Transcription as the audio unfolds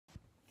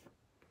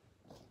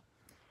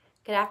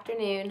Good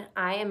afternoon.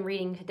 I am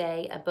reading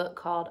today a book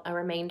called A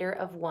Remainder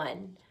of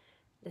One.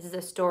 This is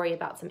a story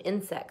about some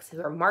insects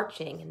who are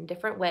marching in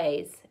different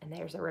ways, and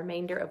there's a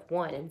remainder of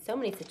one in so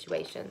many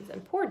situations.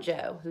 And poor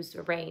Joe, who's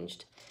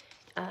arranged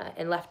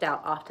and left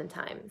out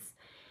oftentimes.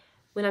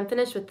 When I'm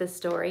finished with this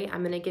story,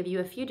 I'm going to give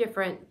you a few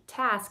different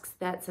tasks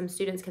that some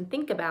students can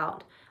think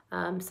about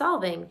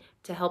solving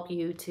to help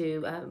you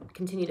to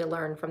continue to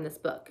learn from this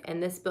book.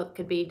 And this book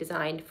could be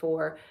designed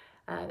for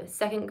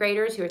second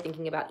graders who are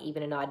thinking about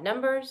even and odd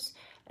numbers,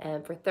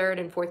 for third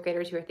and fourth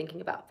graders who are thinking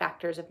about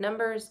factors of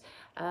numbers,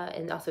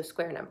 and also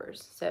square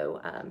numbers.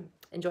 So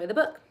enjoy the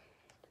book.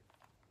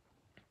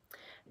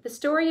 The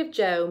story of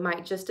Joe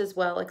might just as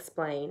well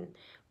explain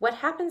what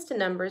happens to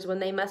numbers when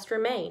they must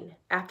remain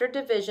after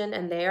division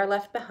and they are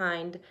left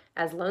behind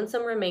as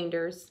lonesome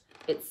remainders.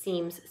 It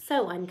seems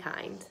so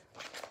unkind.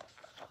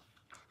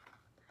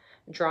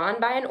 Drawn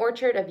by an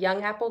orchard of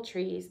young apple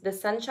trees, the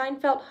sunshine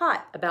felt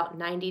hot, about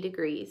 90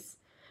 degrees.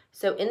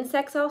 So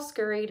insects all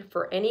scurried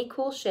for any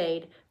cool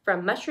shade.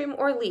 From mushroom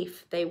or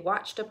leaf, they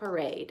watched a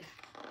parade.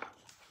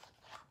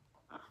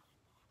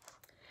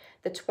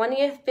 The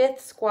 25th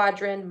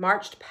Squadron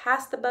marched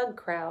past the bug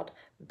crowd,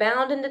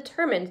 bound and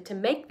determined to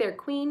make their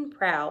queen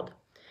proud.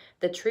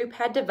 The troop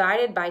had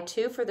divided by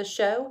two for the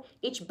show.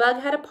 Each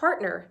bug had a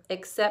partner,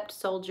 except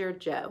Soldier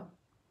Joe.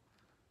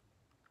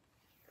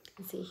 You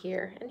can see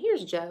here, and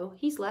here's Joe.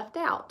 He's left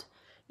out.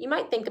 You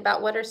might think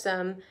about what are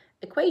some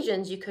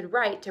equations you could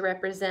write to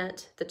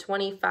represent the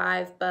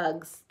 25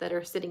 bugs that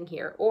are sitting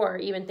here, or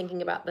even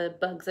thinking about the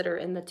bugs that are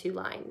in the two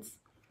lines.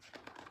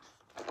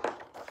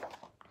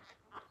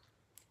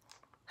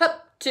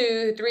 Hup,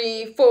 2,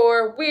 3,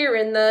 4, we're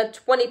in the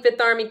 25th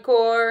Army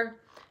Corps.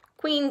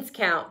 Queens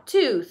count,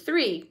 2,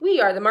 3,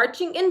 we are the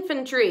marching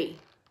infantry.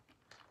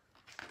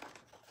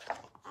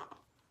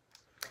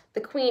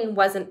 The queen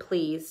wasn't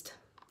pleased.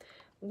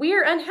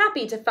 We're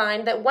unhappy to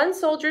find that one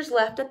soldier's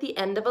left at the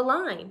end of a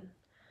line.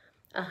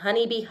 A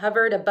honeybee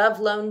hovered above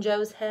Lone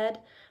Joe's head.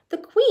 The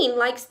queen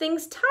likes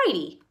things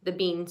tidy, the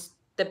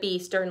bee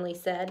sternly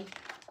said.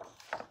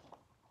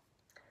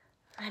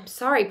 I'm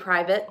sorry,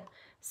 Private,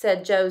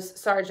 said Joe's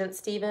Sergeant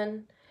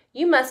Stephen.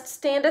 You must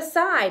stand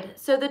aside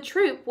so the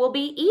troop will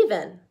be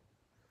even.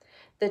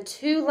 The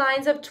two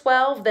lines of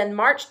 12 then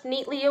marched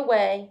neatly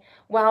away,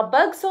 while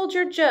Bug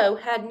Soldier Joe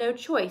had no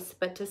choice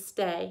but to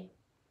stay.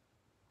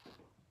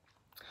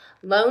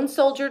 Lone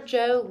Soldier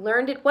Joe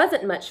learned it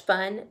wasn't much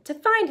fun to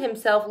find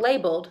himself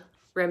labeled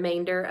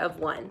Remainder of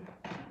One.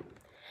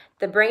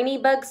 The brainy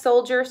Bug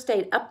Soldier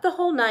stayed up the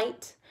whole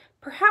night.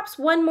 Perhaps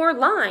one more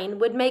line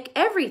would make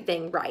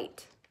everything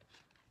right.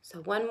 So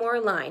one more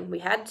line. We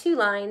had 2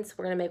 lines.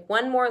 We're going to make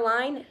one more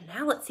line.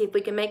 Now let's see if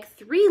we can make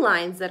 3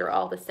 lines that are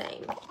all the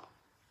same.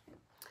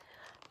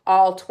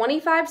 All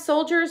 25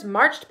 soldiers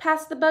marched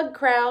past the bug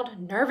crowd,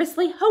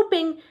 nervously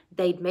hoping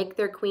they'd make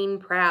their queen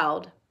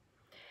proud.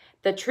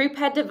 The troop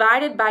had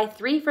divided by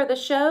 3 for the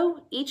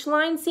show. Each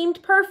line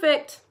seemed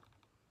perfect.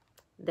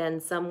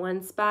 Then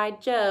someone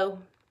spied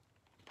Joe.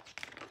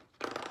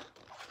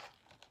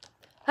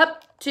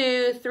 Up,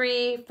 2,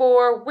 3,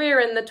 4, we're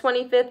in the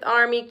 25th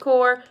Army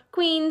Corps.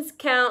 Queens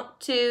count,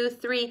 2,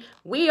 3,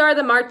 we are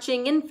the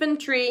marching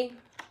infantry.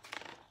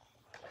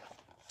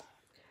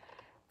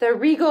 The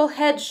regal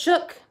head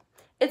shook.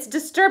 It's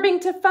disturbing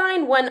to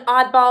find one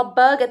oddball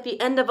bug at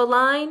the end of a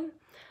line.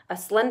 A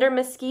slender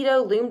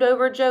mosquito loomed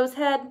over Joe's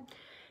head.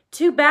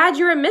 Too bad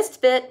you're a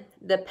misfit,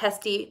 the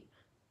pesty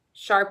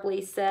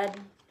sharply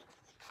said.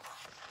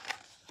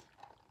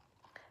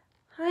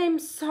 I'm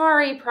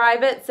sorry,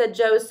 Private, said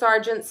Joe's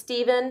Sergeant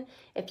Stephen.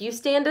 If you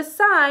stand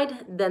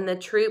aside, then the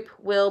troop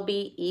will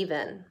be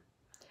even.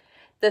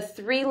 The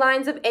 3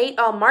 lines of 8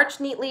 all marched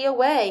neatly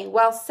away,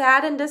 while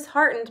sad and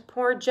disheartened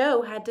poor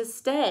Joe had to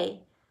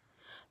stay.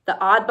 The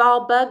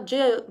oddball bug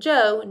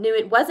Joe knew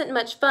it wasn't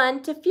much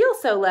fun to feel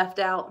so left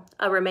out,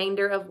 a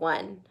remainder of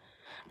one.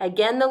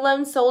 Again the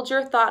lone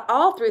soldier thought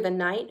all through the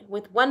night,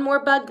 with one more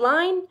bug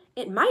line,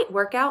 it might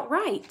work out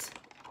right.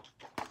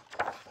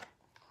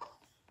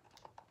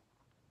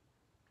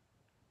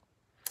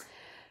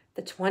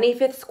 The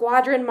 25th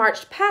Squadron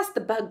marched past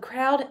the bug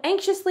crowd,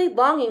 anxiously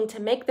longing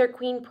to make their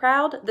queen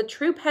proud. The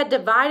troop had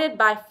divided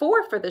by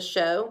 4 for the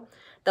show.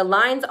 The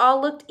lines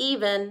all looked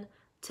even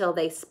till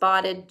they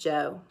spotted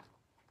Joe.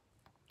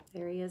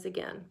 There he is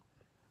again.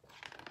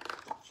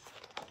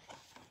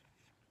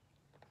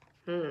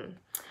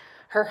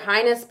 Her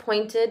Highness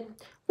pointed.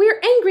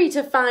 We're angry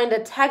to find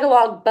a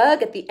Tagalog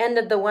bug at the end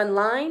of the one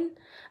line.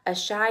 A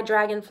shy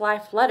dragonfly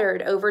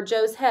fluttered over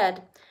Joe's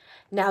head.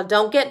 Now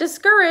don't get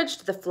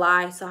discouraged, the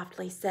fly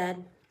softly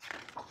said.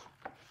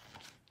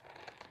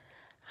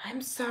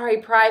 I'm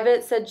sorry,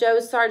 Private, said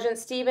Joe's Sergeant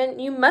Stephen.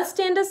 You must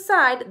stand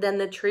aside, then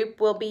the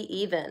troop will be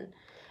even.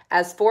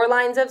 As 4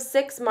 lines of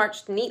 6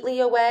 marched neatly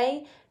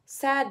away,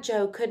 sad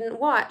Joe couldn't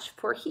watch,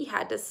 for he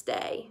had to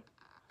stay.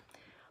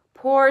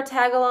 Poor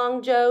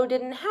Tagalong Joe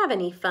didn't have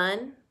any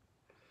fun.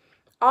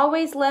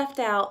 Always left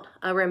out,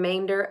 a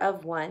remainder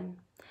of one.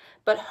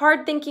 But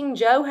hard-thinking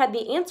Joe had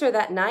the answer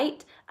that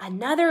night.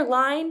 Another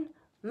line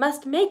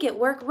must make it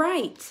work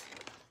right.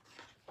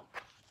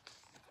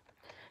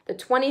 The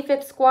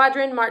 25th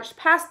Squadron marched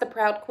past the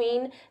proud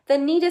queen, the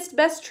neatest,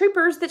 best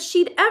troopers that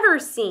she'd ever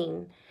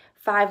seen.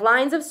 5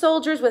 lines of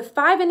soldiers with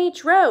 5 in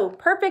each row,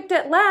 perfect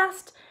at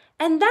last,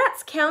 and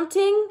that's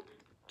counting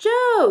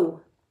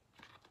Joe.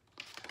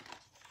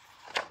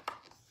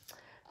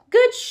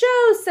 Good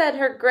show, said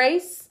her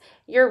grace.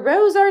 Your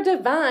rows are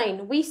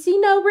divine. We see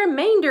no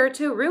remainder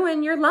to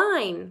ruin your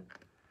line.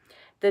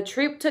 The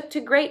troop took to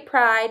great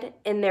pride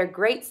in their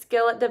great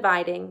skill at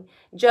dividing.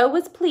 Joe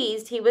was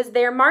pleased he was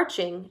there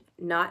marching,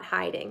 not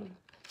hiding.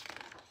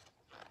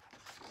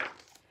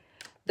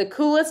 The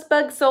coolest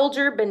bug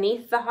soldier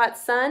beneath the hot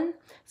sun,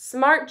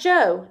 smart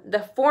Joe, the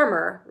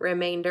former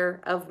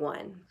remainder of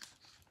one.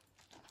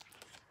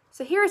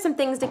 So here are some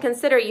things to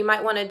consider you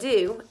might want to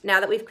do now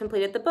that we've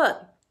completed the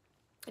book.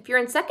 If you're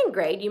in 2nd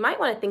grade, you might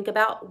want to think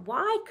about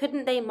why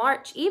couldn't they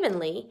march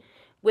evenly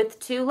with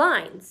 2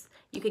 lines?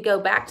 You could go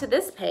back to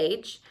this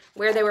page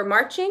where they were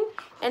marching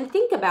and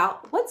think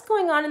about what's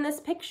going on in this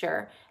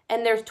picture.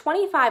 And there's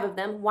 25 of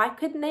them. Why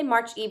couldn't they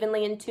march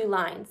evenly in 2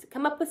 lines?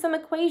 Come up with some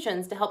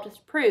equations to help us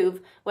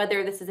prove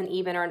whether this is an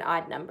even or an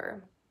odd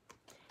number.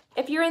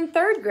 If you're in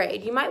 3rd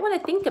grade, you might want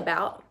to think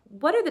about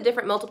what are the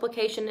different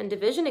multiplication and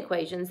division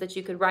equations that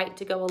you could write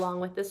to go along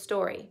with this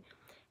story.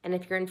 And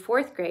if you're in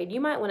 4th grade, you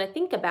might want to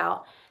think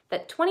about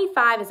that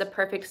 25 is a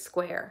perfect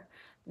square.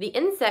 The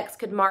insects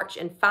could march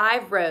in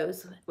 5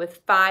 rows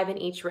with 5 in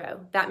each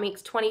row. That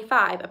makes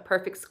 25 a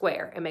perfect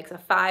square. It makes a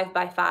 5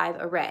 by 5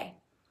 array.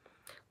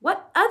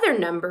 What other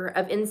number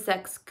of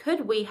insects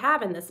could we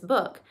have in this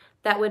book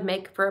that would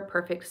make for a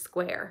perfect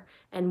square?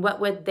 And what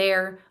would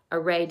their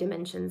array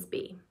dimensions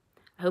be?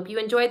 I hope you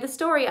enjoyed the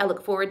story. I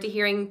look forward to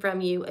hearing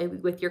from you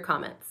with your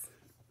comments.